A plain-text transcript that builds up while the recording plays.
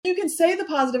you can say the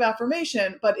positive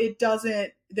affirmation, but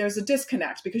there's a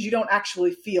disconnect because you don't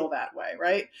actually feel that way,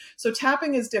 right? So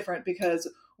tapping is different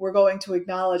because we're going to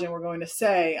acknowledge and we're going to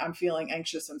say, I'm feeling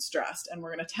anxious and stressed. And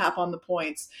we're going to tap on the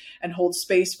points and hold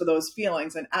space for those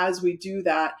feelings. And as we do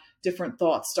that, different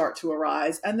thoughts start to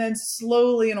arise. And then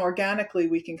slowly and organically,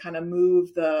 we can kind of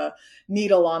move the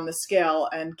needle on the scale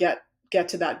and get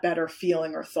to that better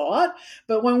feeling or thought.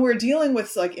 But when we're dealing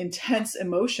with like intense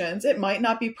emotions, it might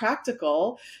not be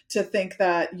practical to think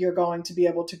that you're going to be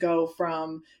able to go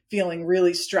from feeling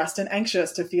really stressed and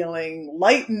anxious to feeling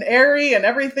light and airy and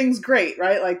everything's great,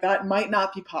 right? Like that might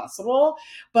not be possible,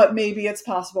 but maybe it's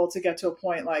possible to get to a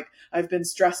point like I've been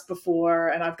stressed before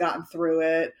and I've gotten through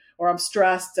it, or I'm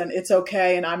stressed and it's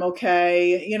okay and I'm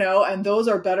okay, and those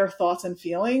are better thoughts and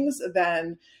feelings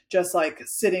than just like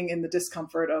sitting in the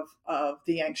discomfort of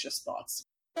the anxious thoughts.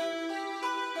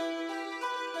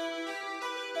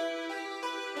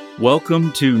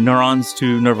 Welcome to Neurons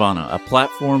to Nirvana, a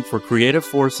platform for creative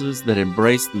forces that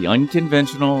embrace the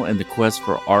unconventional and the quest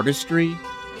for artistry,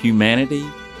 humanity,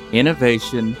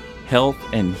 innovation, health,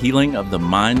 and healing of the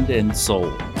mind and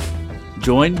soul.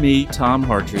 Join me, Tom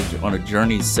Hartridge, on a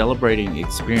journey celebrating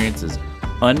experiences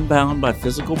unbound by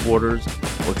physical borders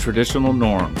or traditional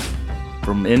norms,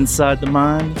 from inside the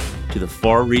mind to the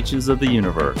far reaches of the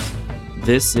universe.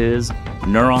 This is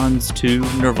Neurons to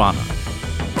Nirvana.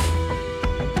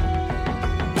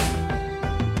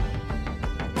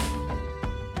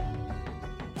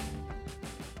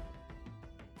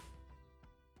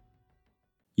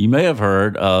 You may have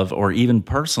heard of or even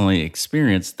personally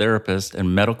experienced therapists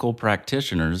and medical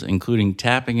practitioners, including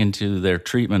tapping into their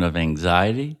treatment of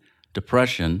anxiety,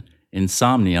 depression,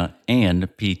 insomnia,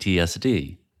 and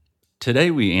PTSD.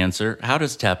 Today we answer, how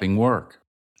does tapping work?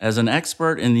 As an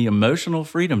expert in the emotional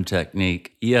freedom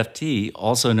technique, EFT,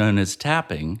 also known as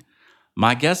tapping,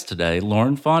 my guest today,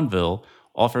 Lauren Fonville,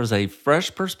 offers a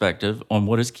fresh perspective on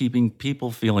what is keeping people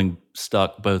feeling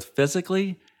stuck both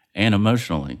physically and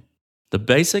emotionally. The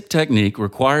basic technique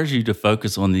requires you to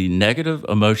focus on the negative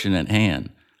emotion at hand,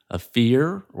 a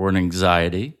fear or an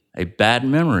anxiety, a bad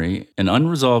memory, an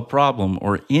unresolved problem,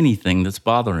 or anything that's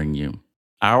bothering you.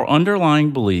 Our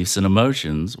underlying beliefs and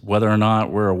emotions, whether or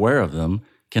not we're aware of them,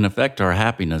 can affect our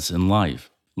happiness in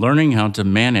life. Learning how to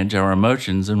manage our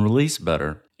emotions and release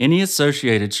better, any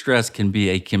associated stress can be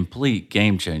a complete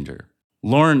game changer.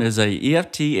 Lauren is a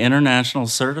EFT International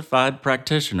Certified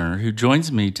Practitioner who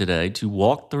joins me today to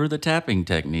walk through the tapping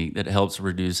technique that helps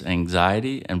reduce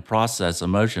anxiety and process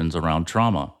emotions around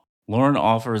trauma. Lauren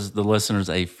offers the listeners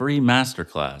a free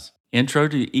masterclass, Intro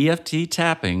to EFT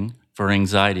Tapping for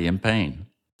Anxiety and Pain.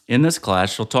 In this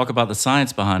class, she'll talk about the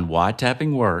science behind why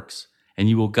tapping works, and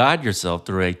you will guide yourself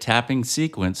through a tapping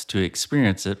sequence to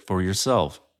experience it for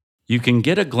yourself. You can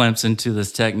get a glimpse into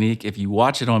this technique if you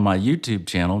watch it on my YouTube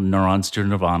channel, Neurons to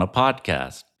Nirvana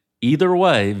Podcast. Either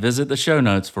way, visit the show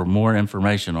notes for more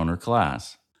information on her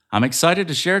class. I'm excited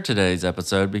to share today's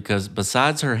episode because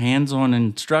besides her hands-on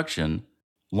instruction,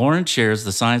 Lauren shares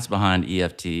the science behind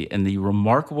EFT and the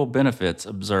remarkable benefits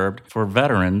observed for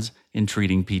veterans in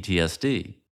treating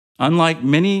PTSD. Unlike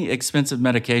many expensive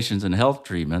medications and health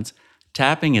treatments,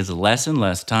 tapping is less and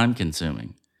less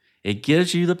time-consuming. It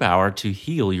gives you the power to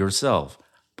heal yourself,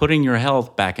 putting your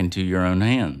health back into your own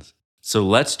hands. So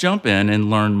let's jump in and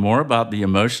learn more about the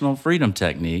emotional freedom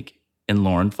technique in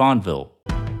Lauren Fonville.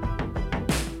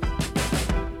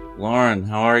 Lauren,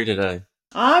 how are you today?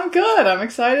 I'm good. I'm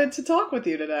excited to talk with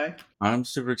you today. I'm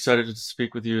super excited to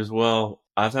speak with you as well.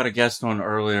 I've had a guest on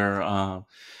earlier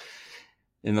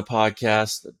in the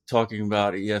podcast talking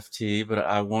about EFT, but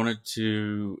I wanted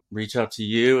to reach out to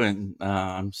you, and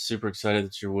I'm super excited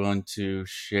that you're willing to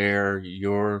share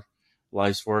your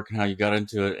life's work and how you got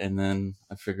into it, and then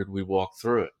I figured we'd walk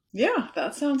through it. Yeah,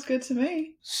 that sounds good to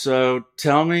me. So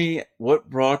tell me, what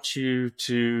brought you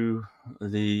to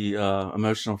the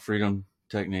emotional freedom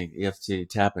technique,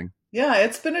 EFT, tapping? Yeah,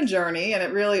 it's been a journey, and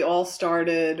it really all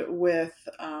started with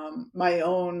my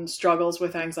own struggles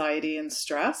with anxiety and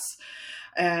stress.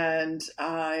 And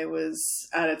I was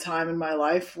at a time in my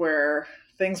life where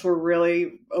things were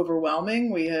really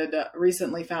overwhelming. We had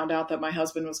recently found out that my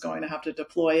husband was going to have to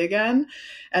deploy again.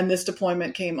 And this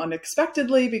deployment came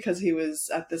unexpectedly because he was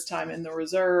at this time in the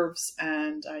reserves,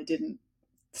 and I didn't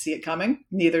see it coming.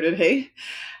 Neither did he.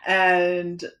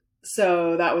 And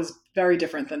so that was very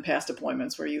different than past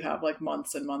deployments where you have like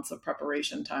months and months of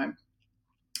preparation time.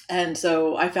 And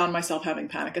so I found myself having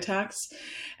panic attacks,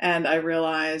 and I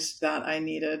realized that I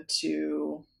needed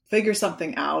to figure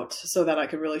something out so that I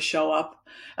could really show up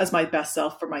as my best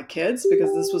self for my kids,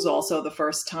 because this was also the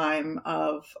first time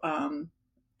of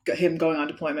him going on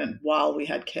deployment while we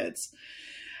had kids.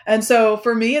 And so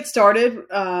for me, it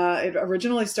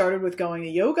originally started with going to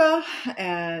yoga,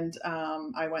 and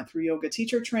I went through yoga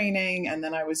teacher training, and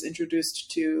then I was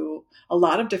introduced to a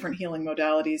lot of different healing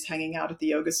modalities, hanging out at the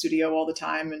yoga studio all the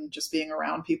time and just being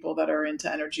around people that are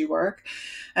into energy work.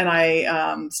 And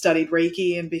I studied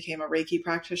Reiki and became a Reiki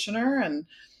practitioner. And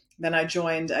then I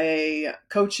joined a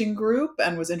coaching group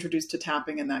and was introduced to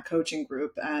tapping in that coaching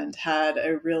group and had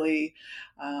a really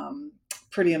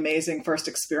pretty amazing first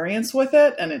experience with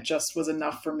it. And it just was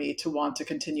enough for me to want to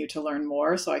continue to learn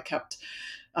more. So I kept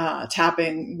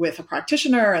tapping with a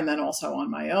practitioner and then also on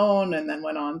my own, and then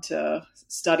went on to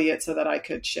study it so that I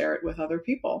could share it with other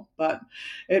people. But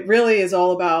it really is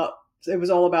all about, it was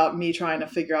all about me trying to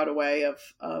figure out a way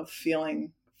of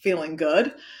feeling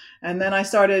good. And then I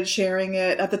started sharing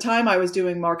it. At the time, I was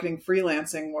doing marketing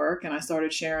freelancing work, and I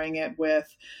started sharing it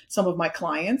with some of my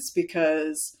clients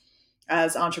because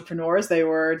as entrepreneurs, they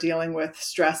were dealing with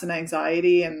stress and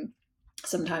anxiety and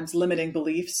sometimes limiting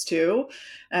beliefs too.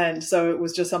 And so it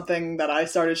was just something that I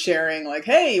started sharing, like,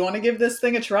 hey, you want to give this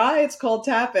thing a try? It's called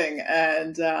tapping.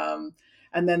 And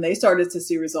then they started to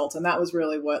see results. And that was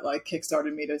really what like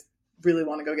kickstarted me to really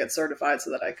want to go get certified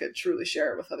so that I could truly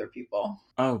share it with other people.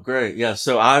 Oh, great. Yeah.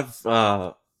 So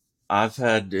I've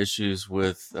had issues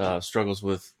with struggles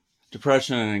with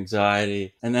depression and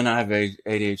anxiety, and then I have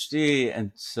ADHD,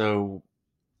 and so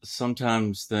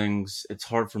sometimes it's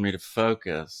hard for me to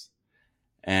focus.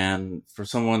 And for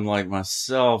someone like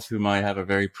myself who might have a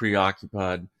very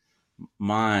preoccupied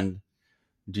mind,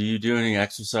 do you do any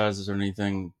exercises or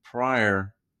anything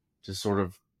prior to sort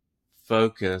of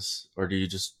focus, or do you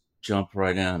just jump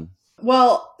right in?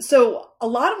 Well, so a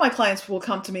lot of my clients will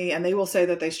come to me and they will say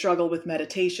that they struggle with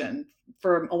meditation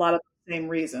for a lot of the same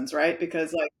reasons, right?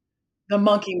 Because like the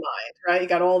monkey mind, right? You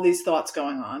got all these thoughts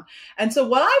going on. And so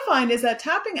what I find is that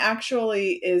tapping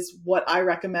actually is what I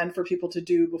recommend for people to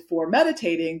do before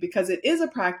meditating, because it is a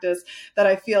practice that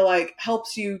I feel like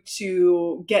helps you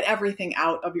to get everything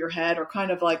out of your head, or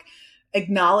kind of like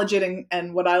acknowledge it,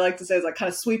 and what I like to say is like kind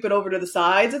of sweep it over to the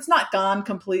sides. It's not gone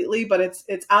completely, but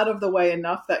it's out of the way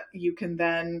enough that you can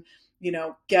then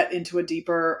get into a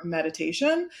deeper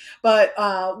meditation. But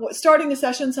starting a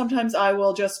session, sometimes I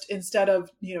will just, instead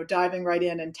of diving right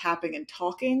in and tapping and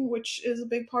talking, which is a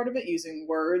big part of it, using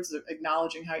words,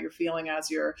 acknowledging how you're feeling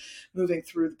as you're moving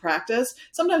through the practice,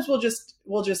 sometimes we'll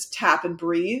just tap and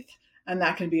breathe, and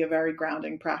that can be a very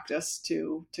grounding practice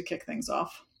to kick things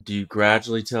off. Do you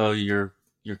gradually tell your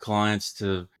clients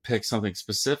to pick something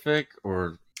specific,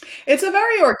 or It's a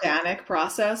very organic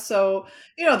process. So,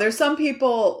 there's some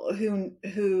people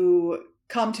who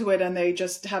come to it and they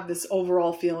just have this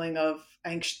overall feeling of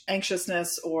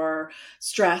anxiousness or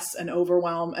stress and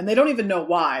overwhelm, and they don't even know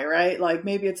why, right? Like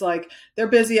maybe it's like they're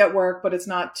busy at work, but it's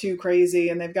not too crazy,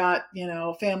 and they've got,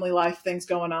 family life things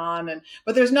going on, and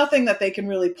but there's nothing that they can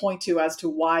really point to as to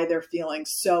why they're feeling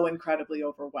so incredibly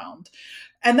overwhelmed.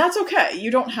 And that's okay. You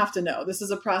don't have to know. This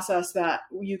is a process that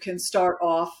you can start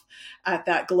off at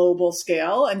that global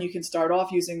scale, and you can start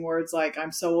off using words like,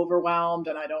 I'm so overwhelmed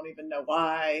and I don't even know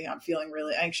why. I'm feeling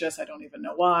really anxious. I don't even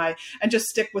know why. And just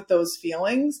stick with those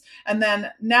feelings. And then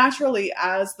naturally,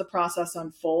 as the process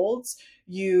unfolds,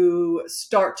 you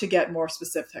start to get more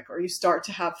specific, or you start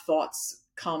to have thoughts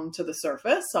come to the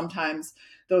surface. Sometimes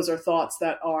those are thoughts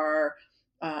that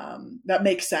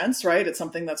makes sense, right? It's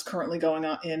something that's currently going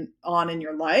on in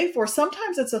your life. Or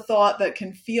sometimes it's a thought that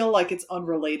can feel like it's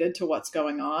unrelated to what's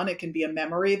going on. It can be a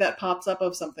memory that pops up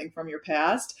of something from your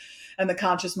past, and the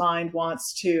conscious mind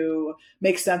wants to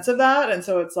make sense of that. And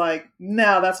so it's like,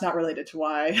 no, that's not related to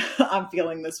why I'm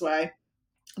feeling this way.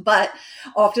 But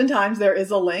oftentimes there is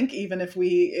a link, even if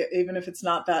it's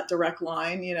not that direct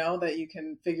line, that you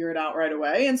can figure it out right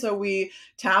away. And so we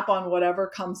tap on whatever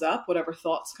comes up, whatever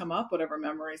thoughts come up, whatever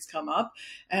memories come up.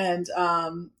 And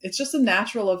it's just a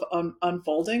natural of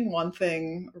unfolding. One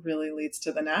thing really leads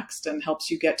to the next and helps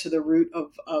you get to the root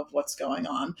of what's going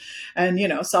on. And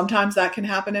sometimes that can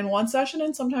happen in one session,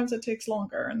 and sometimes it takes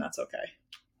longer, and that's okay.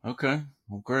 okay,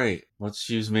 well, great. Let's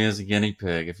use me as a guinea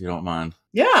pig if you don't mind.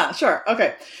 Yeah, sure.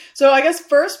 Okay. So I guess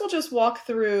first we'll just walk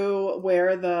through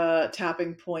where the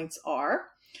tapping points are.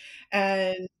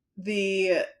 And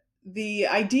the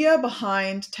idea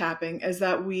behind tapping is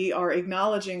that we are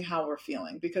acknowledging how we're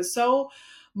feeling, because so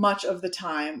much of the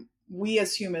time we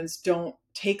as humans don't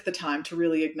take the time to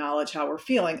really acknowledge how we're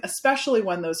feeling, especially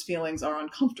when those feelings are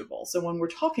uncomfortable. So when we're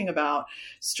talking about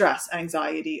stress,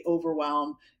 anxiety,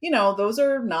 overwhelm, those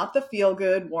are not the feel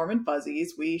good, warm and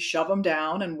fuzzies. We shove them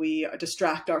down and we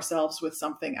distract ourselves with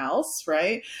something else,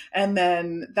 right? And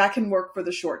then that can work for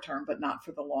the short term, but not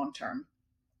for the long term.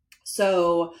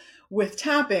 So with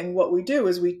tapping, what we do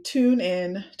is we tune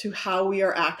in to how we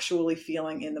are actually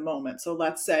feeling in the moment. So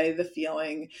let's say the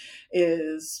feeling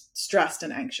is stressed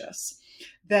and anxious.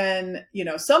 Then,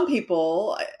 some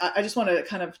people, I just want to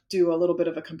kind of do a little bit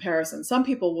of a comparison. Some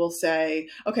people will say,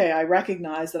 okay, I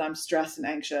recognize that I'm stressed and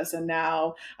anxious, and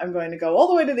now I'm going to go all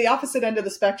the way to the opposite end of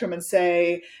the spectrum and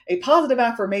say a positive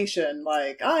affirmation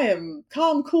like, I am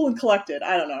calm, cool, and collected.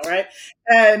 I don't know, right?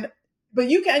 And but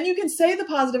you can say the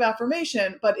positive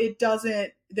affirmation, but it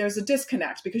doesn't, there's a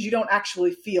disconnect because you don't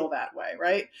actually feel that way,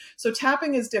 right? So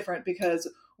tapping is different because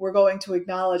we're going to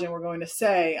acknowledge and we're going to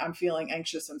say, I'm feeling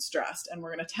anxious and stressed, and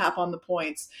we're going to tap on the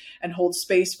points and hold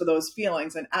space for those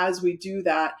feelings. And as we do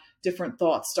that, different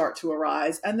thoughts start to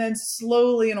arise, and then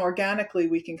slowly and organically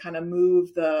we can kind of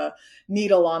move the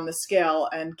needle on the scale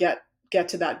and get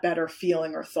to that better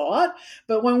feeling or thought.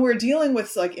 But when we're dealing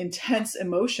with like intense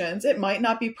emotions, it might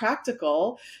not be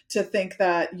practical to think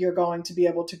that you're going to be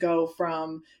able to go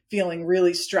from feeling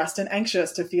really stressed and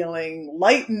anxious to feeling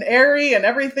light and airy and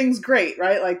everything's great,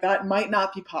 right? Like that might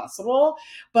not be possible,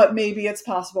 but maybe it's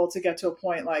possible to get to a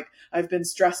point like, I've been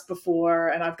stressed before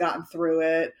and I've gotten through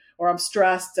it, or I'm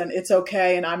stressed and it's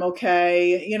okay and I'm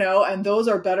okay, and those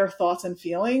are better thoughts and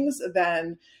feelings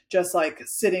than just like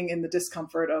sitting in the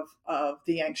discomfort of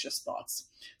the anxious thoughts.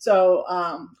 So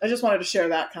I just wanted to share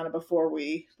that kind of before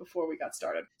we got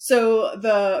started. So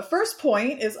the first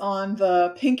point is on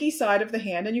the pinky side of the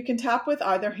hand, and you can tap with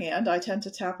either hand. I tend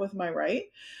to tap with my right.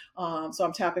 So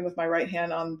I'm tapping with my right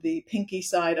hand on the pinky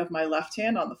side of my left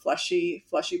hand on the fleshy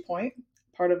point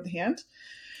part of the hand.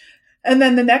 And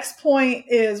then the next point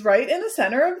is right in the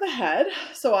center of the head.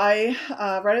 So right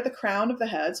at the crown of the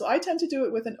head. So I tend to do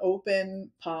it with an open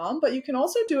palm, but you can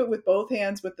also do it with both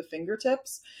hands with the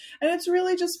fingertips. And it's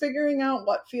really just figuring out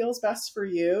what feels best for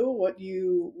you, what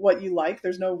you like.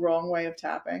 There's no wrong way of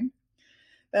tapping.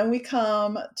 Then we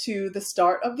come to the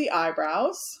start of the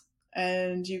eyebrows,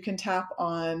 and you can tap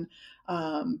on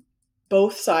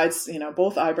both sides,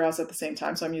 both eyebrows at the same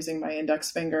time. So I'm using my index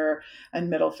finger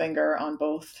and middle finger on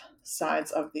both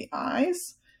sides of the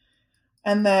eyes.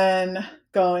 And then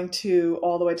going to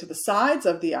all the way to the sides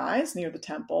of the eyes near the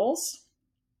temples.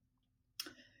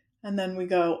 And then we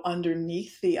go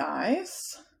underneath the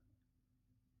eyes.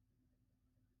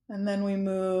 And then we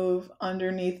move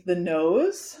underneath the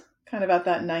nose, kind of at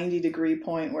that 90-degree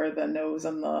point where the nose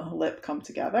and the lip come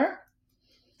together.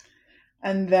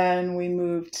 And then we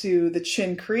move to the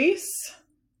chin crease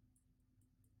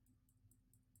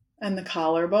and the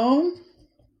collarbone.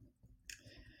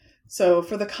 So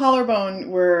for the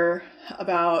collarbone, we're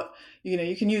about,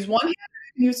 you can use one hand or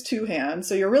you can use two hands.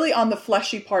 So you're really on the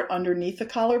fleshy part underneath the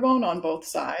collarbone on both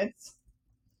sides.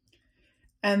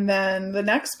 And then the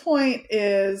next point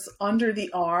is under the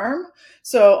arm.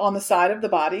 So on the side of the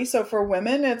body. So for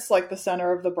women, it's like the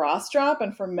center of the bra strap.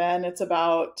 And for men, it's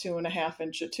about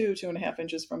 2.5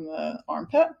 inches from the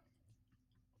armpit.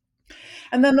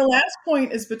 And then the last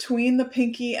point is between the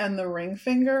pinky and the ring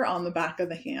finger on the back of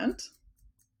the hand.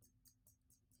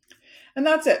 And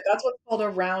that's it. That's what's called a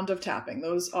round of tapping.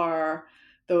 Those are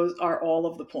all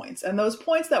of the points. And those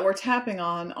points that we're tapping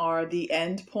on are the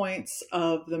end points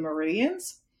of the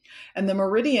meridians. And the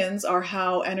meridians are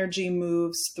how energy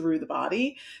moves through the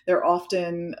body. They're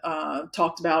often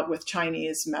talked about with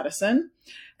Chinese medicine.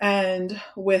 And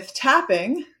with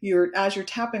tapping, as you're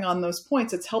tapping on those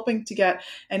points, it's helping to get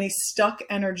any stuck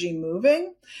energy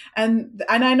moving. And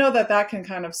I know that can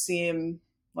kind of seem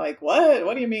like,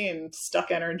 what do you mean stuck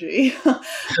energy?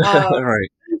 Right.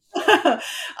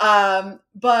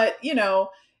 But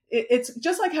it's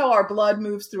just like how our blood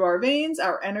moves through our veins,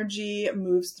 our energy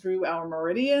moves through our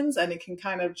meridians, and it can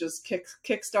kind of just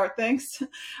kickstart things.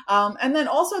 And then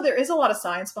also there is a lot of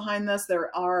science behind this.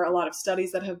 There are a lot of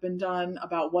studies that have been done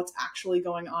about what's actually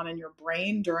going on in your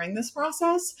brain during this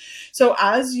process. So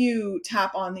as you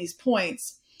tap on these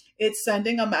points, it's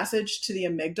sending a message to the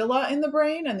amygdala in the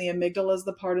brain, and the amygdala is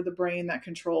the part of the brain that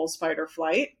controls fight or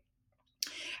flight.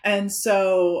 And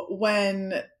so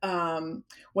when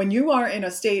you are in a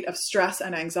state of stress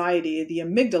and anxiety, the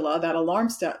amygdala, that alarm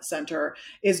center,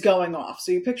 is going off.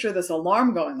 So you picture this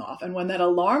alarm going off. And when that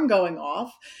alarm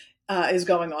is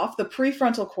going off, the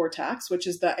prefrontal cortex, which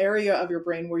is the area of your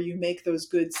brain where you make those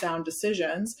good sound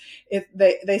decisions, if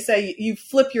they say you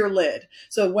flip your lid.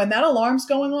 So when that alarm's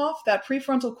going off, that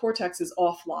prefrontal cortex is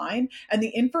offline, and the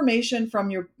information from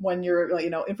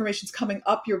information's coming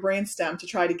up your brainstem to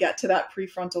try to get to that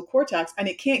prefrontal cortex, and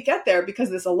it can't get there because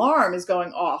this alarm is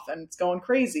going off and it's going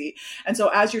crazy. And so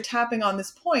as you're tapping on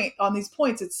these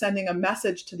points, it's sending a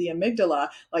message to the amygdala,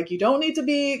 like, you don't need to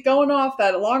be going off,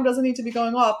 that alarm doesn't need to be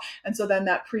going off. And so then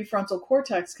that prefrontal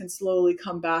cortex can slowly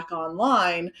come back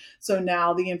online. So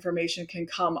now the information can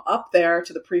come up there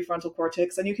to the prefrontal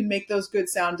cortex and you can make those good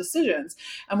sound decisions.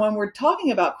 And when we're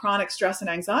talking about chronic stress and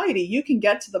anxiety, you can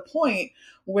get to the point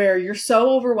where you're so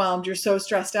overwhelmed, you're so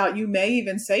stressed out, you may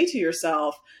even say to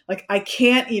yourself, like, I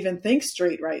can't even think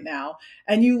straight right now.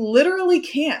 And you literally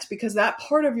can't, because that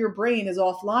part of your brain is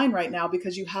offline right now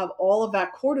because you have all of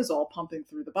that cortisol pumping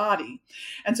through the body.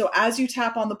 And so as you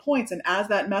tap on the points and as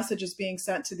that message is being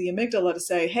sent to the amygdala to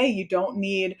say, hey, you don't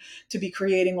need to be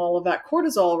creating all of that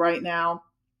cortisol right now,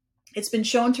 it's been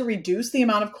shown to reduce the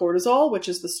amount of cortisol, which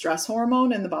is the stress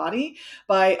hormone in the body,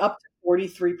 by up to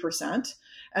 43%.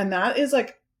 And that is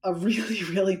like a really,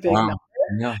 really big Wow. number.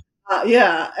 Yeah.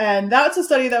 Yeah, and that's a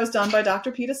study that was done by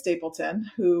Dr. Peta Stapleton,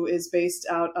 who is based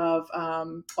out of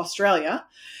Australia,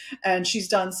 and she's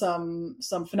done some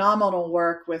phenomenal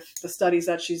work with the studies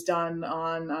that she's done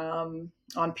on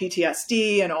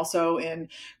PTSD and also in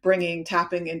bringing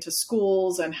tapping into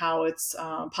schools and how it's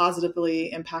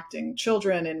positively impacting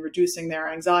children and reducing their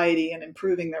anxiety and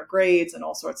improving their grades and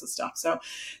all sorts of stuff. So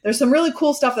there's some really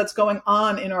cool stuff that's going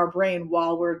on in our brain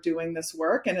while we're doing this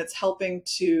work, and it's helping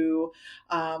to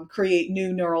create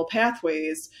new neural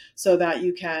pathways so that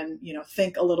you can,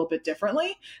 think a little bit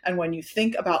differently. And when you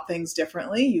think about things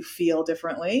differently, you feel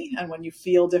differently. And when you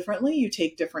feel differently, you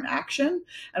take different action.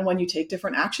 And when you take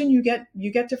different action, you get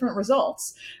different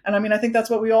results. And I mean, I think that's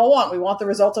what we all want. We want the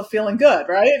result of feeling good,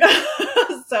 right?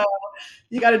 So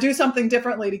you got to do something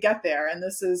differently to get there. And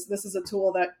this is a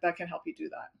tool that can help you do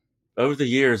that. Over the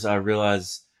years, I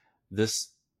realized this,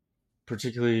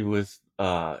 particularly with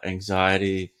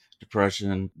anxiety,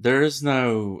 depression, there is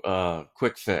no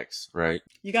quick fix, right?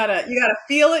 You gotta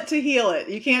feel it to heal it.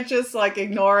 You can't just like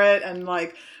ignore it and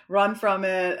like run from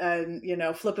it and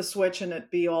flip a switch and it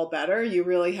be all better. You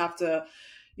really have to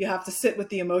sit with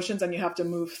the emotions and you have to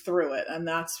move through it, and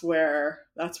that's where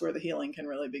the healing can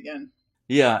really begin.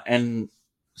 Yeah, and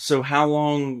so how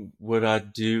long would I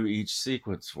do each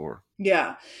sequence for?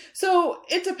 Yeah. So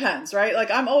it depends, right? Like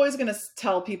I'm always going to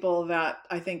tell people that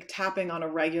I think tapping on a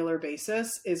regular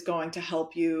basis is going to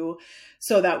help you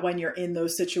so that when you're in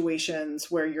those situations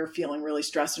where you're feeling really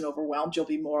stressed and overwhelmed, you'll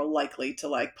be more likely to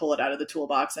like pull it out of the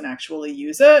toolbox and actually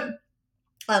use it.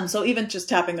 So even just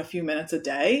tapping a few minutes a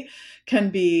day can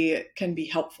be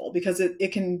helpful because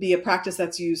it can be a practice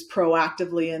that's used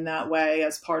proactively in that way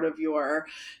as part of your,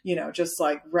 just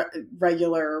like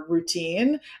regular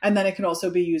routine. And then it can also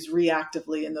be used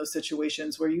reactively in those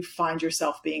situations where you find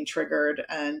yourself being triggered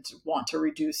and want to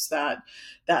reduce that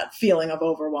feeling of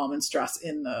overwhelm and stress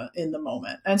in the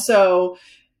moment. And so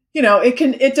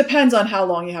it depends on how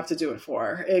long you have to do it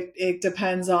for. It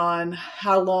depends on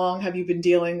how long have you been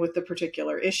dealing with the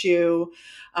particular issue.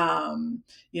 How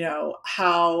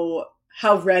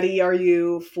ready are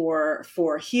you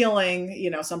for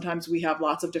healing? Sometimes we have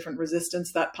lots of different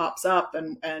resistance that pops up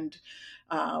and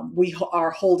we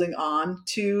are holding on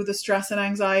to the stress and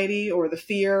anxiety or the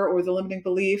fear or the limiting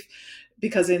belief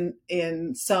because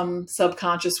in some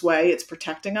subconscious way, it's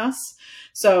protecting us.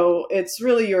 So it's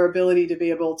really your ability to be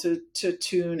able to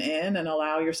tune in and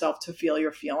allow yourself to feel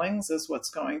your feelings is what's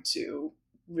going to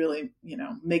really,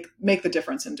 make the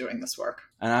difference in doing this work.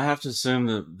 And I have to assume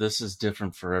that this is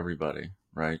different for everybody,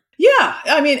 right? Yeah.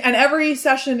 I mean, and every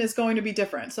session is going to be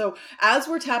different. So as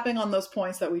we're tapping on those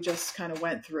points that we just kind of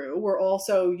went through, we're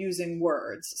also using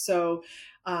words. So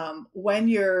when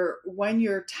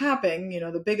you're tapping,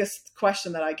 the biggest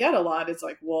question that I get a lot is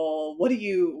like, well, what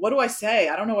do I say?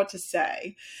 I don't know what to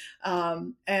say.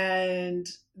 And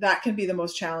that can be the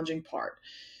most challenging part.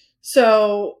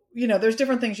 So, there's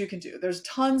different things you can do. There's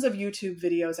tons of YouTube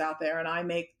videos out there, and I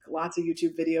make lots of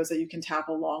YouTube videos that you can tap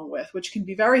along with, which can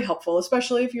be very helpful,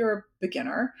 especially if you're a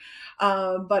beginner.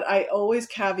 But I always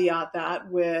caveat that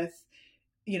with,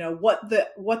 what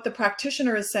the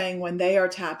practitioner is saying when they are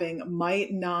tapping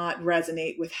might not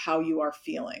resonate with how you are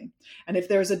feeling. And if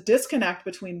there's a disconnect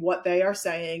between what they are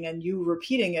saying and you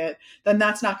repeating it, then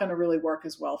that's not going to really work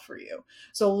as well for you.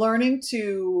 So learning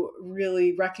to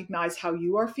really recognize how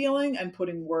you are feeling and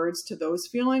putting words to those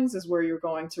feelings is where you're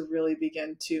going to really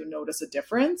begin to notice a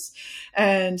difference.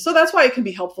 And so that's why it can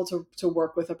be helpful to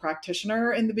work with a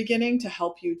practitioner in the beginning to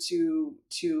help you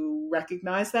to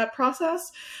recognize that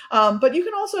process. But you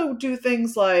can also do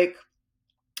things like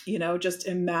Just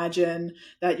imagine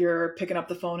that you're picking up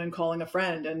the phone and calling a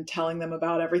friend and telling them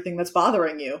about everything that's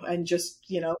bothering you, and just,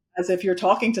 as if you're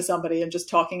talking to somebody and just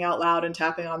talking out loud and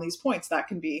tapping on these points. That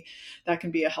can be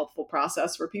a helpful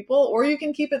process for people. Or you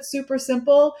can keep it super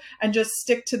simple and just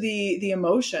stick to the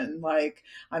emotion, like,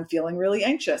 I'm feeling really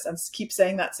anxious, and keep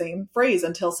saying that same phrase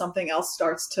until something else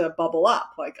starts to bubble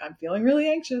up, like, I'm feeling really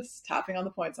anxious, tapping on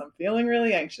the points, I'm feeling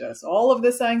really anxious, all of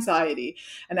this anxiety.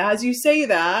 And as you say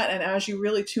that, and as you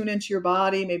really tune into your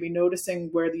body, maybe noticing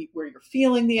where you're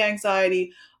feeling the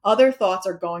anxiety, other thoughts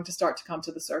are going to start to come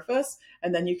to the surface,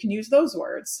 and then you can use those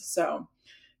words. So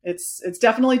it's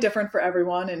definitely different for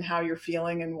everyone, and how you're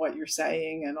feeling and what you're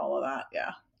saying and all of that.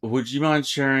 Yeah. Would you mind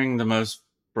sharing the most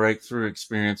breakthrough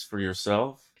experience for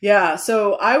yourself? Yeah,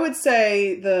 so I would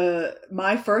say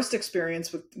my first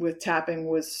experience with tapping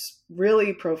was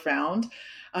really profound.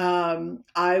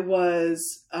 I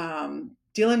was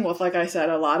dealing with, like I said,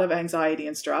 a lot of anxiety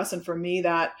and stress, and for me,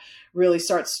 that really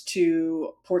starts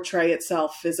to portray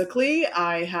itself physically.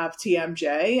 I have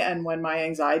TMJ, and when my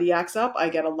anxiety acts up, I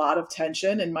get a lot of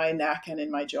tension in my neck and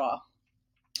in my jaw.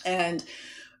 And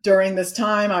during this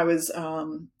time, I was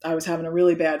having a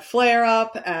really bad flare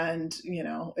up, and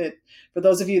it, for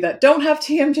those of you that don't have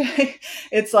TMJ,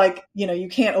 it's like, you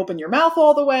can't open your mouth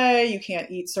all the way, you can't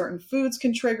eat certain foods,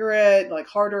 can trigger it, like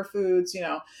harder foods,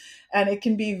 and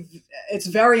it's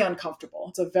very uncomfortable.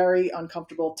 It's a very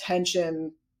uncomfortable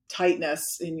tension,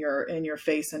 tightness in your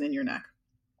face and in your neck.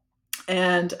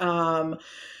 And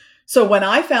so when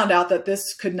I found out that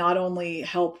this could not only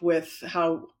help with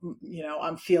how,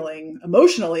 I'm feeling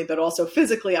emotionally, but also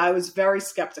physically, I was very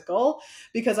skeptical,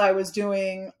 because I was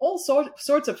doing all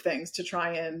sorts of things to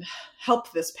try and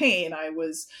help this pain. I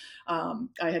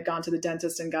had gone to the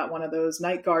dentist and got one of those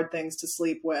night guard things to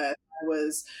sleep with. I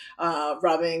was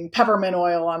rubbing peppermint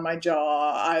oil on my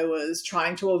jaw. I was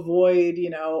trying to avoid,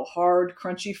 hard,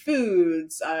 crunchy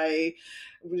foods.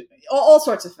 All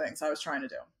sorts of things I was trying to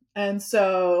do. And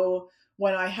so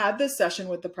when I had this session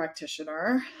with the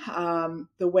practitioner,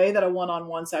 the way that a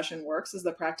one-on-one session works is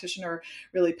the practitioner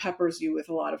really peppers you with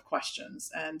a lot of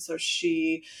questions. And so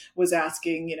she was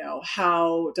asking,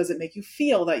 how does it make you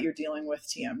feel that you're dealing with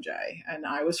TMJ? And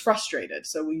I was frustrated.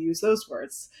 So we use those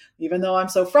words. Even though I'm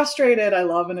so frustrated, I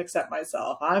love and accept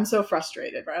myself. I'm so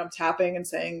frustrated, right? I'm tapping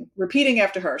and repeating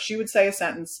after her. She would say a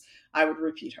sentence, I would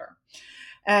repeat her.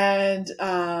 And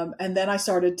then I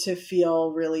started to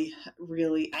feel really,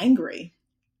 really angry.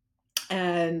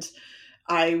 And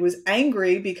I was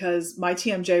angry because my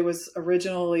TMJ was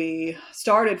originally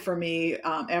started for me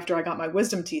after I got my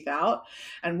wisdom teeth out.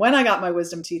 And when I got my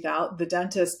wisdom teeth out, the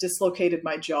dentist dislocated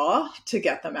my jaw to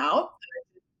get them out.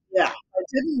 Yeah, I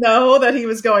didn't know that he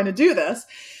was going to do this.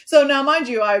 So now, mind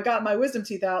you, I got my wisdom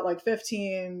teeth out like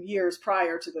 15 years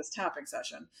prior to this tapping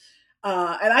session.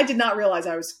 And I did not realize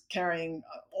I was carrying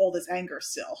all this anger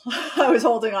still. I was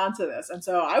holding on to this. And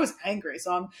so I was angry.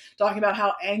 So I'm talking about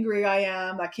how angry I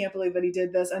am. I can't believe that he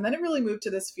did this. And then it really moved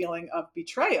to this feeling of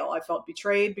betrayal. I felt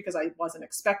betrayed because I wasn't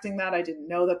expecting that. I didn't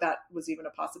know that was even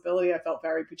a possibility. I felt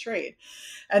very betrayed.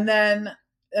 And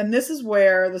this is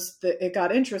where it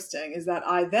got interesting, is that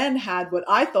I then had what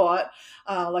I thought,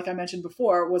 like I mentioned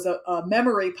before, was a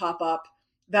memory pop up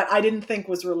that I didn't think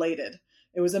was related.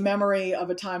 It was a memory of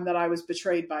a time that I was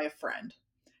betrayed by a friend.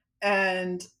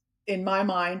 And in my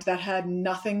mind, that had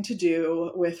nothing to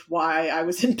do with why I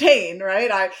was in pain, right?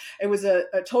 That was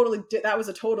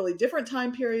a totally different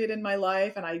time period in my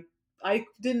life. And I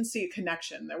didn't see a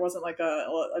connection. There wasn't like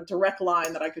a direct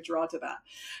line that I could draw to that.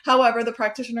 However, the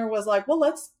practitioner was like, well,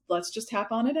 let's just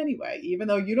tap on it anyway. Even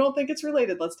though you don't think it's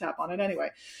related, let's tap on it anyway.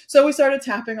 So we started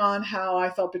tapping on how I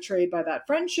felt betrayed by that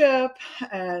friendship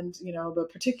and, the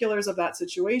particulars of that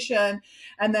situation.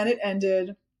 And then it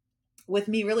ended with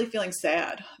me really feeling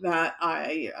sad that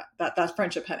that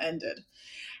friendship had ended.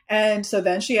 And so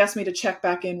then she asked me to check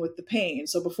back in with the pain.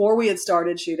 So before we had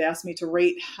started, she'd asked me to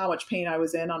rate how much pain I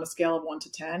was in on a scale of 1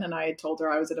 to 10. And I had told her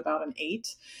I was at about an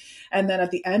 8. And then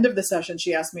at the end of the session,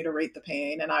 she asked me to rate the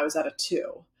pain, and I was at a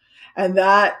 2. And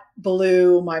that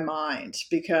blew my mind,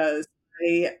 because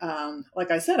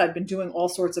like I said, I'd been doing all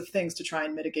sorts of things to try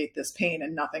and mitigate this pain,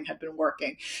 and nothing had been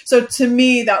working. So to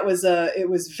me, it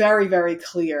was very, very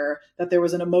clear that there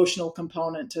was an emotional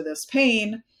component to this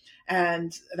pain,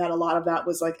 and that a lot of that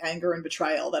was like anger and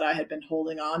betrayal that I had been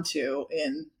holding on to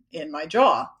in my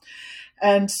jaw.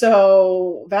 And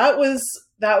so that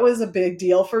was a big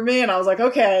deal for me. And I was like,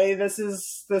 okay, this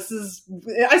is,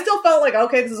 I still felt like,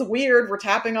 okay, this is weird. I'm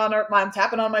tapping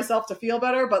on myself to feel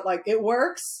better, but like it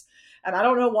works. And I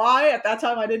don't know why. At that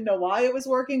time I didn't know why it was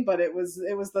working, but it was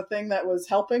the thing that was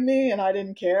helping me, and I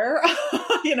didn't care.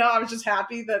 I was just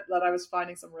happy that I was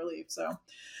finding some relief. So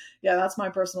yeah, that's my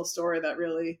personal story that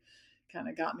really kind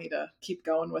of got me to keep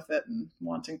going with it and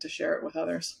wanting to share it with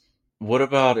others. What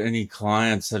about any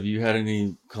clients? Have you had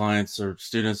any clients or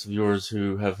students of yours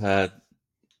who have had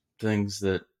things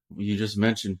that you just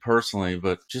mentioned personally,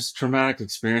 but just traumatic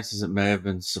experiences that may have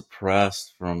been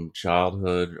suppressed from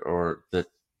childhood or that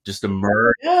just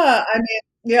emerged? Yeah, I mean,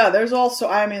 yeah, there's also,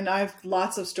 I mean, I have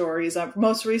lots of stories.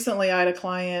 Most recently, I had a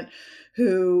client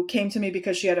who came to me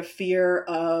because she had a fear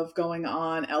of going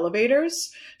on elevators.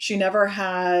 She never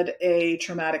had a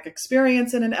traumatic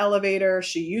experience in an elevator.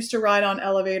 She used to ride on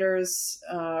elevators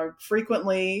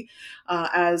frequently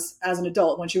as an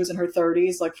adult. When she was in her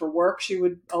 30s, like for work, she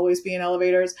would always be in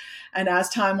elevators. And as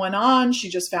time went on, she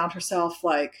just found herself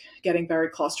like getting very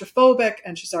claustrophobic,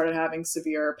 and she started having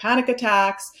severe panic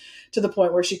attacks to the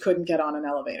point where she couldn't get on an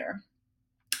elevator.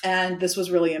 And this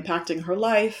was really impacting her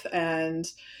life and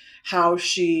how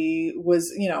she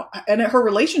was, and her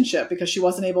relationship, because she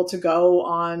wasn't able to go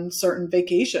on certain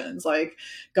vacations. Like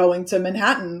going to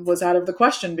Manhattan was out of the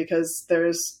question because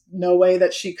there's no way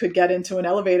that she could get into an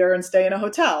elevator and stay in a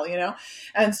hotel.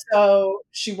 And so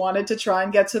she wanted to try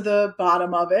and get to the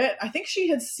bottom of it. I think she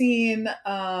had seen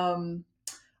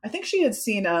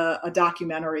a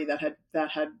documentary that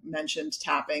had mentioned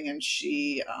tapping, and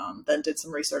she then did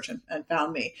some research and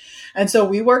found me. And so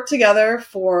we worked together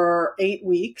for 8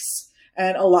 weeks,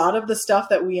 and a lot of the stuff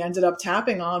that we ended up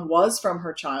tapping on was from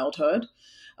her childhood,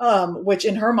 which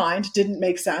in her mind didn't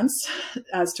make sense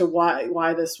as to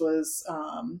why this was,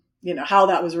 how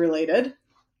that was related.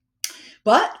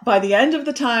 But by the end of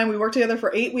the time, we worked together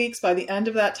for 8 weeks. By the end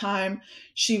of that time,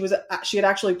 she had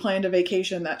actually planned a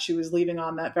vacation that she was leaving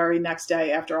on that very next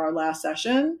day after our last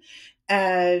session,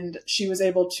 and she was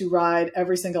able to ride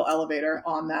every single elevator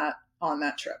on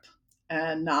that trip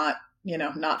and not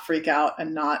freak out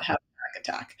and not have a panic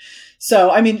attack.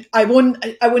 So I mean, I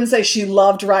wouldn't say she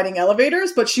loved riding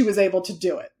elevators, but she was able to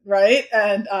do it, right?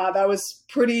 And that was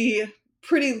pretty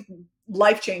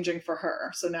life changing for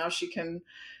her. So now she can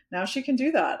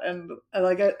do that. And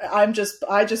like I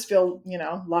just feel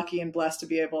lucky and blessed to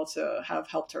be able to have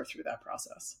helped her through that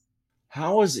process.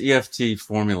 How was EFT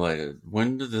formulated?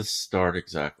 When did this start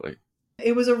exactly?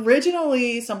 It was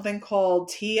originally something called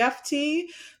TFT,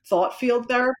 thought field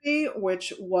therapy,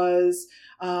 which was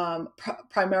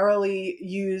primarily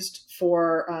used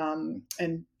for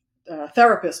and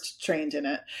therapist trained in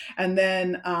it. And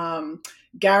then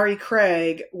Gary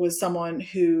Craig was someone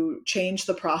who changed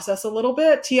the process a little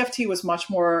bit. TFT was much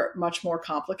more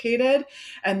complicated,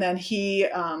 and then he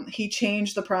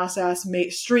changed the process,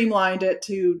 streamlined it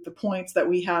to the points that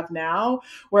we have now.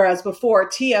 Whereas before,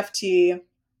 TFT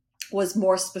was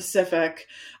more specific,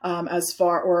 as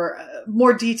far, or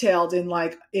more detailed in,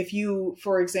 like, if you,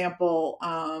 for example,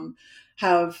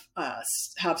 have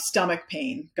stomach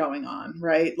pain going on,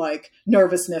 right? Like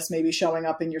nervousness maybe showing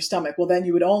up in your stomach. Well, then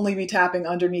you would only be tapping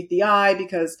underneath the eye,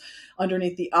 because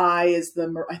underneath the eye is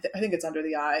I think it's under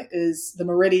the eye is the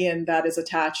meridian that is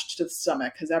attached to the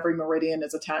stomach, because every meridian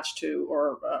is attached to,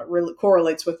 or really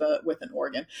correlates with an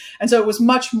organ. And so it was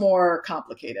much more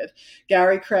complicated.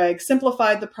 Gary Craig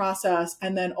simplified the process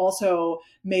and then also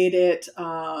made it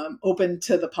open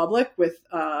to the public with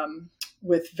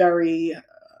very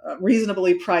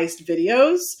reasonably priced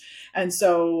videos. And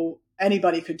so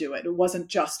anybody could do it. It wasn't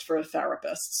just for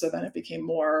therapists. So then it became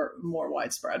more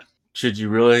widespread. Should you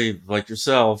really, like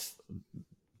yourself,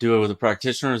 do it with a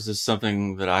practitioner? Is this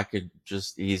something that I could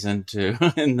just ease into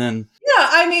and then? Yeah,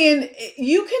 I mean,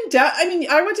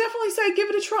 I would definitely say give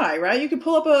it a try, right? You can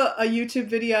pull up a YouTube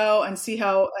video and see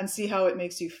how it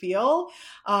makes you feel.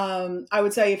 I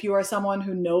would say if you are someone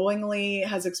who knowingly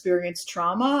has experienced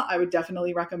trauma, I would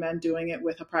definitely recommend doing it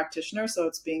with a practitioner, so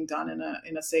it's being done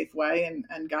in a safe way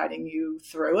and guiding you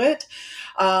through it.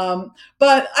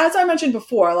 But as I mentioned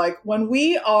before, like when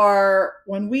we are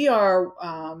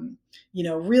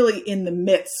really in the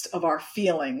midst of our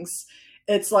feelings,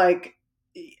 it's like,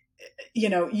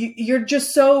 you're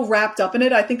just so wrapped up in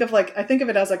it. I think of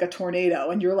it as like a tornado,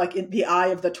 and you're like in the eye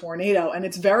of the tornado, and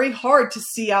it's very hard to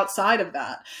see outside of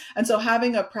that. And so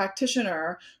having a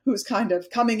practitioner who's kind of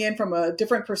coming in from a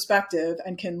different perspective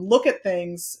and can look at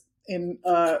things in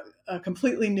a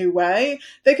completely new way,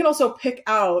 they can also pick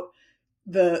out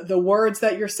the words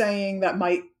that you're saying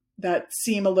that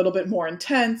seem a little bit more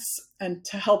intense, and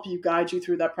to help you guide you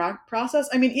through that process.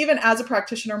 I mean, even as a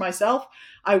practitioner myself,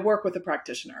 I work with a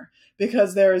practitioner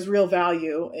because there is real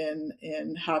value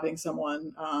in having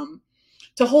someone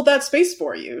to hold that space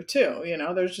for you too.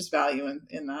 There's just value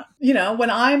in that.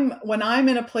 When I'm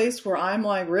in a place where I'm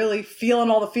like really feeling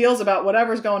all the feels about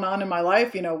whatever's going on in my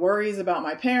life, worries about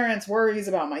my parents, worries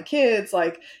about my kids,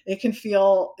 like it can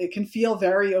feel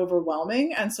very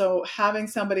overwhelming. And so having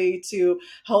somebody to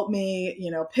help me,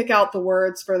 pick out the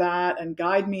words for that and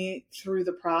guide me through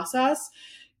the process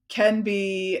can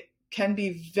be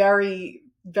very,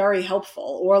 very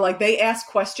helpful. Or like they ask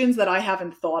questions that I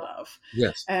haven't thought of.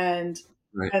 Yes. And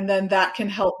Right. and then that can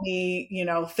help me,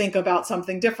 think about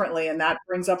something differently, and that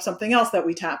brings up something else that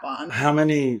we tap on. How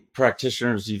many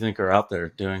practitioners do you think are out there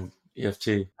doing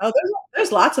EFT? Oh,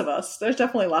 there's lots of us. There's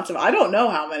definitely lots of. I don't know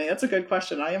how many. That's a good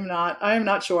question. I am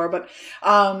not sure, but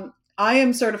I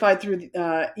am certified through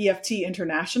EFT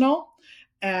International.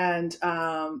 And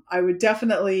I would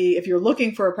definitely, if you're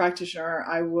looking for a practitioner,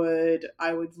 I would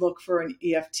look for an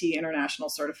EFT International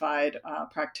certified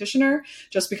practitioner,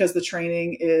 just because the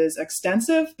training is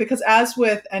extensive. Because as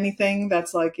with anything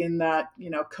that's like in that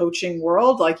coaching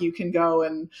world, like you can go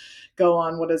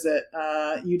on, what is it,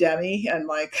 Udemy, and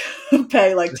like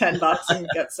pay like $10 and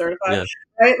get certified, Yeah.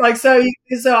 right? Like so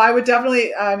I would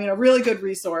definitely, a really good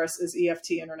resource is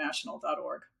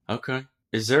EFTinternational.org. Okay.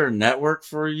 Is there a network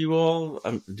for you all?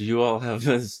 Do you all have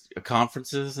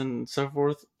conferences and so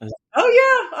forth?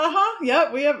 Oh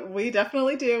yeah, yeah. We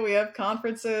definitely do. We have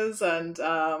conferences, and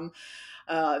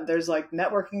there's like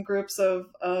networking groups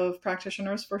of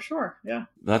practitioners for sure. Yeah.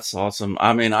 That's awesome.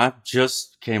 I mean, I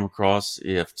just came across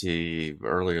EFT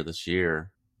earlier this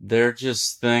year. They're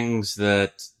just things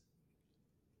that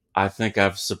I think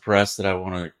I've suppressed that I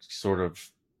want to sort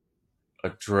of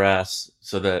address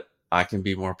so that I can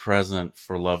be more present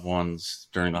for loved ones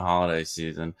during the holiday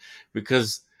season,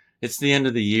 because it's the end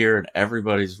of the year and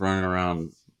everybody's running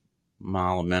around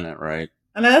mile a minute, right?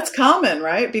 And that's common,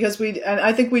 right? Because and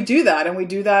I think we do that, and we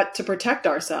do that to protect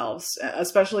ourselves,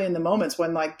 especially in the moments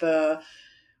when the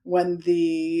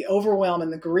overwhelm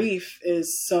and the grief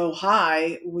is so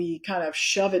high. We kind of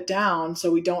shove it down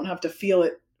so we don't have to feel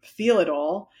it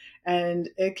all. And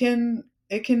it can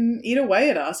eat away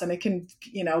at us, and it can,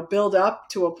 build up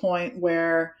to a point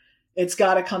where it's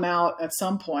got to come out at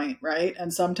some point, right?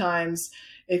 And sometimes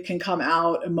it can come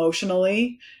out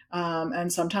emotionally,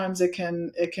 and sometimes it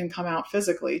can come out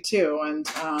physically too. And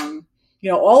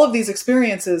all of these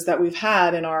experiences that we've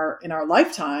had in our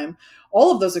lifetime,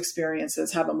 all of those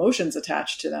experiences have emotions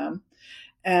attached to them.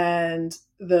 And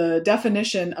the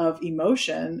definition of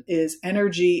emotion is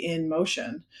energy in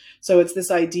motion. So it's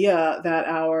this idea that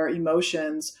our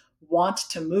emotions want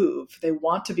to move. They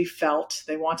want to be felt.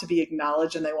 They want to be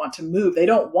acknowledged, and they want to move. They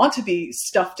don't want to be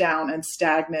stuffed down and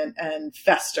stagnant and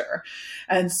fester.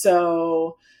 And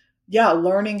so, yeah,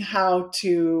 learning how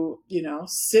to,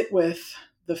 sit with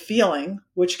the feeling,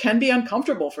 which can be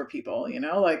uncomfortable for people,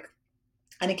 like,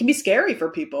 and it can be scary for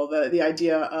people, the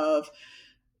idea of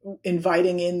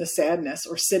inviting in the sadness,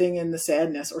 or sitting in the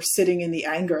sadness, or sitting in the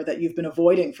anger that you've been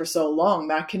avoiding for so long.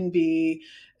 That can be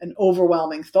an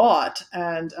overwhelming thought.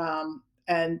 And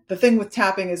the thing with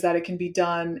tapping is that it can be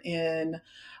done in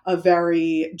a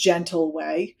very gentle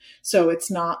way. So it's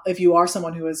not, if you are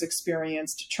someone who has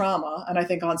experienced trauma, and I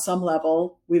think on some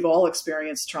level we've all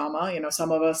experienced trauma,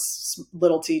 some of us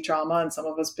little t trauma and some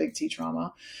of us big T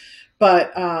trauma,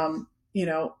 but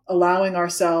allowing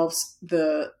ourselves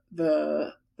the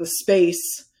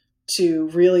space to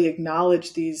really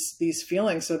acknowledge these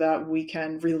feelings so that we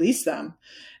can release them.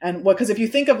 And because if you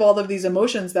think of all of these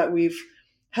emotions that we've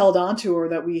held onto, or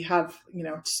that we have,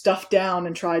 stuffed down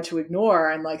and tried to ignore,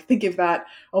 and like think of that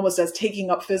almost as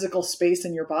taking up physical space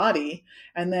in your body.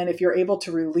 And then if you're able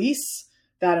to release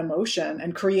that emotion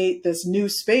and create this new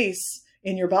space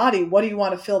in your body, what do you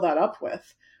want to fill that up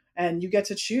with? And you get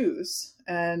to choose.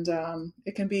 And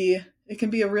it can be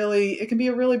a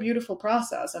really beautiful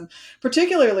process. And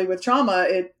particularly with trauma,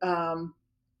 it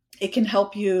can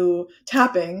help you,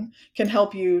 tapping can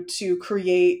help you to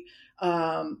create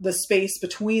the space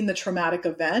between the traumatic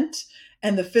event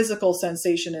and the physical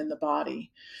sensation in the body.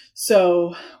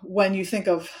 So when you think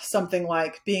of something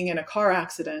like being in a car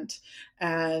accident,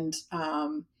 and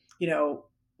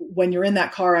when you're in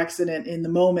that car accident, in the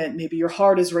moment, maybe your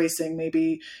heart is racing,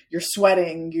 maybe you're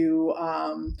sweating, you're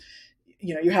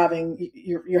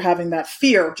having that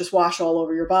fear just wash all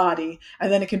over your body.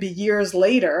 And then it can be years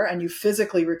later and you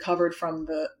physically recovered from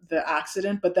the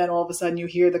accident, but then all of a sudden you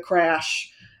hear the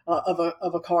crash of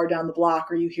a car down the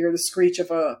block, or you hear the screech of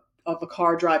a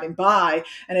car driving by,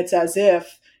 and it's as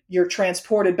if you're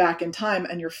transported back in time,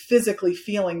 and you're physically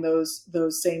feeling those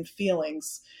same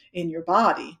feelings in your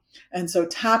body. And so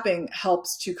tapping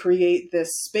helps to create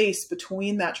this space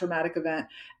between that traumatic event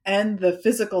and the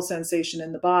physical sensation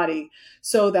in the body,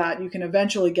 so that you can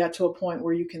eventually get to a point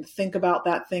where you can think about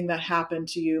that thing that happened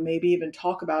to you, maybe even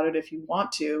talk about it if you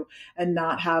want to, and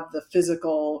not have the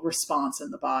physical response in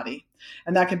the body.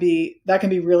 And that can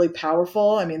be really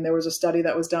powerful. I mean, there was a study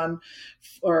that was done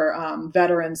for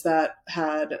veterans that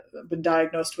had been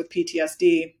diagnosed with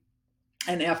PTSD.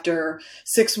 And after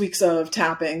 6 weeks of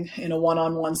tapping in a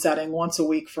one-on-one setting once a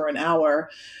week for an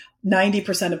hour,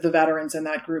 90% of the veterans in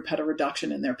that group had a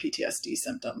reduction in their PTSD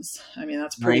symptoms. I mean,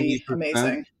 that's pretty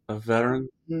amazing. Of veterans?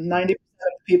 90% of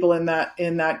people in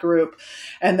that group.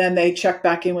 And then they checked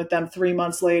back in with them 3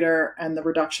 months later, and the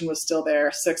reduction was still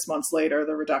there. 6 months later,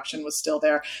 the reduction was still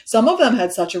there. Some of them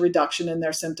had such a reduction in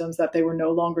their symptoms that they were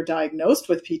no longer diagnosed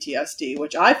with PTSD,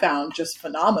 which I found just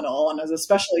phenomenal. And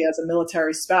especially as a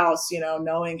military spouse,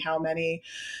 knowing how many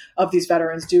of these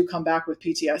veterans do come back with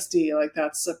PTSD, like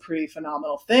that's a pretty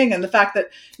phenomenal thing. And the fact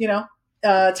that,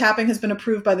 tapping has been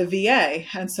approved by the VA.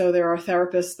 And so there are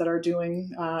therapists that are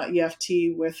doing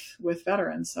EFT with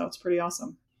veterans. So it's pretty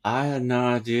awesome. I had no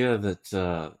idea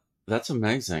that. That's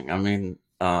amazing. I mean,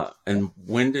 and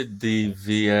when did the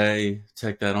VA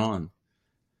take that on?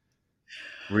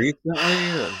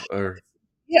 Recently or?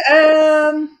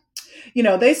 Yeah.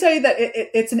 They say that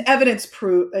it's an evidence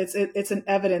proof. It's an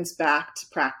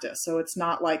evidence-backed practice. So it's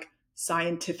not like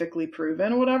scientifically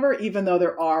proven or whatever, even though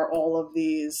there are all of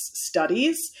these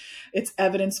studies. It's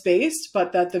evidence-based,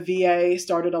 but that the VA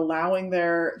started allowing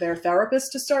their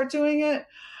therapists to start doing it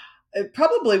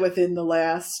probably within the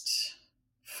last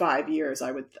 5 years,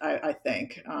 I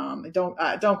think.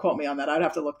 Don't quote me on that. I'd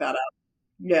have to look that up.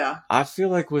 Yeah. I feel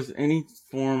like with any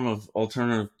form of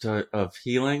alternative of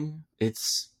healing,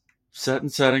 it's set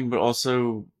and setting, but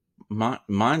also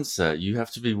mindset. You have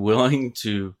to be willing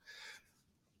to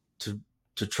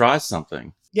try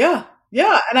something. Yeah.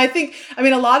 And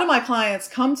a lot of my clients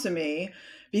come to me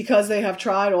because they have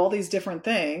tried all these different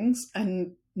things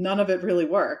and none of it really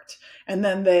worked. And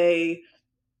then they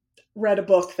read a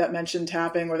book that mentioned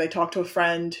tapping, or they talked to a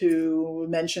friend who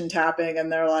mentioned tapping,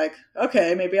 and they're like,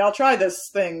 okay, maybe I'll try this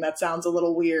thing that sounds a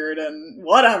little weird and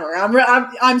whatever.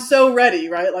 I'm so ready,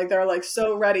 right? Like they're like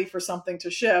so ready for something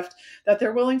to shift that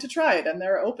they're willing to try it and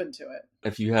they're open to it.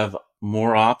 If you have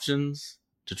more options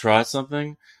to try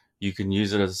something, you can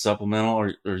use it as a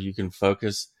supplemental, or you can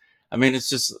focus. I mean, it's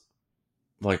just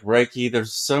like Reiki.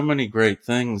 There's so many great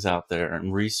things out there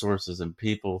and resources and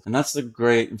people. And that's the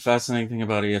great and fascinating thing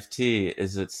about EFT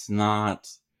is it's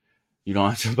not, you don't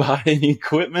have to buy any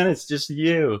equipment. It's just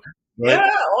you. Right? Yeah.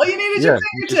 All you need is your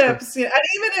fingertips.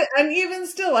 And even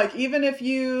still, like, even if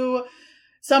you,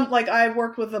 I've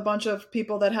worked with a bunch of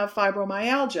people that have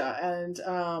fibromyalgia,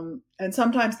 and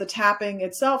sometimes the tapping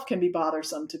itself can be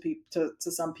bothersome to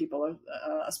some people,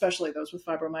 especially those with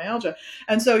fibromyalgia.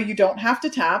 And so you don't have to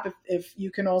tap if you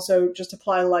can also just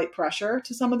apply light pressure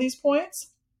to some of these points.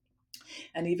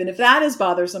 And even if that is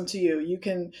bothersome to you, you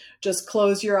can just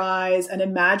close your eyes and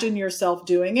imagine yourself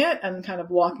doing it and kind of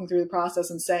walking through the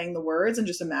process and saying the words, and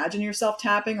just imagine yourself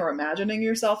tapping or imagining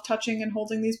yourself touching and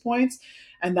holding these points.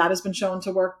 And that has been shown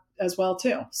to work as well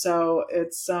too. So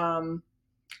it's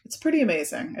pretty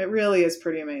amazing. It really is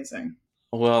pretty amazing.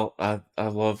 Well, I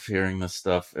love hearing this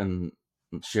stuff and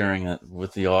sharing it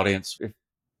with the audience. If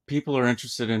people are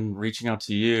interested in reaching out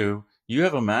to you, you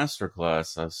have a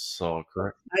masterclass, I saw,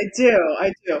 correct? I do.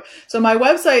 So my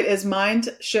website is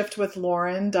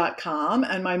mindshiftwithlauren.com,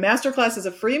 and my masterclass is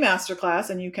a free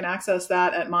masterclass, and you can access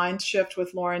that at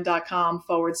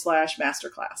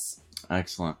mindshiftwithlauren.com/masterclass.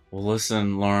 Excellent. Well,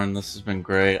 listen, Lauren, this has been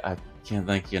great. I can't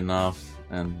thank you enough,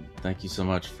 and thank you so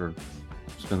much for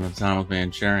spending the time with me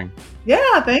and sharing.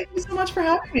 Yeah, thank you so much for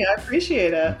having me. I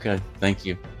appreciate it. Okay, thank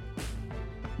you.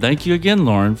 Thank you again,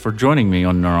 Lauren, for joining me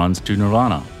on Neurons to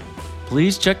Nirvana.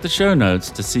 Please check the show notes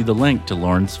to see the link to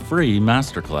Lauren's free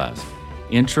masterclass,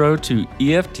 Intro to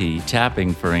EFT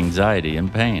Tapping for Anxiety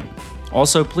and Pain.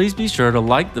 Also, please be sure to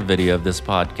like the video of this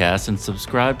podcast and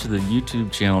subscribe to the YouTube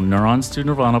channel Neurons to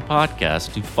Nirvana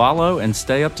podcast to follow and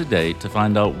stay up to date to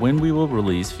find out when we will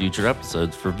release future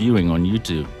episodes for viewing on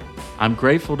YouTube. I'm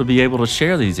grateful to be able to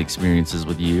share these experiences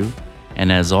with you,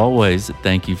 and as always,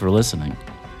 thank you for listening.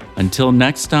 Until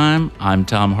next time, I'm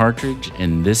Tom Hartridge,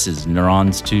 and this is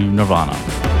Neurons to Nirvana.